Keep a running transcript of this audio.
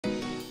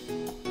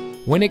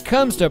When it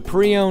comes to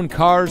pre-owned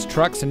cars,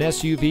 trucks, and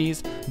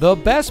SUVs, the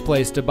best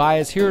place to buy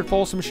is here at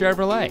Folsom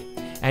Chevrolet.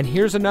 And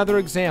here's another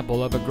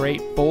example of a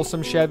great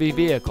Folsom Chevy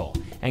vehicle,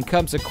 and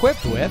comes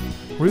equipped with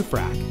roof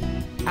rack,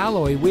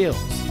 alloy wheels,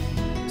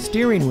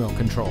 steering wheel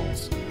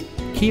controls,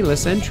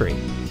 keyless entry,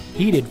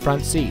 heated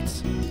front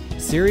seats,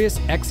 Sirius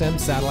XM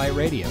satellite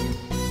radio,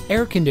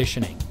 air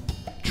conditioning,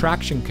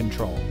 traction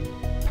control,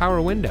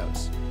 power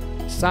windows,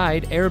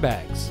 side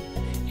airbags,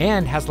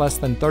 and has less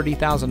than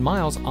 30,000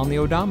 miles on the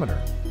odometer.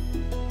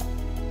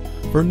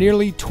 For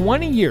nearly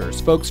 20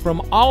 years, folks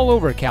from all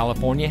over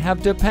California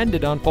have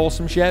depended on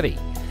Folsom Chevy,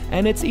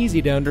 and it's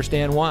easy to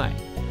understand why.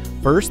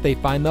 First, they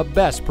find the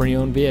best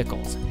pre-owned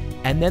vehicles,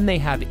 and then they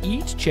have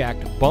each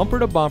checked bumper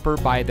to bumper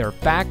by their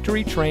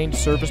factory-trained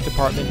service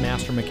department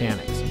master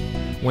mechanics.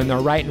 When they're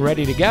right and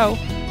ready to go,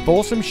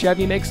 Folsom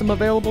Chevy makes them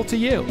available to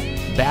you.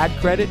 Bad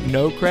credit,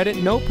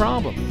 no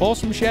problem.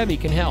 Folsom Chevy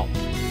can help.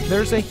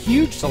 There's a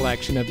huge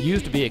selection of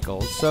used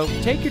vehicles, so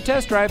take your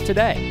test drive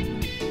today.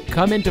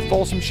 Come into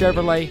Folsom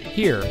Chevrolet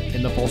here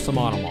in the Folsom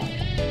Auto Mall.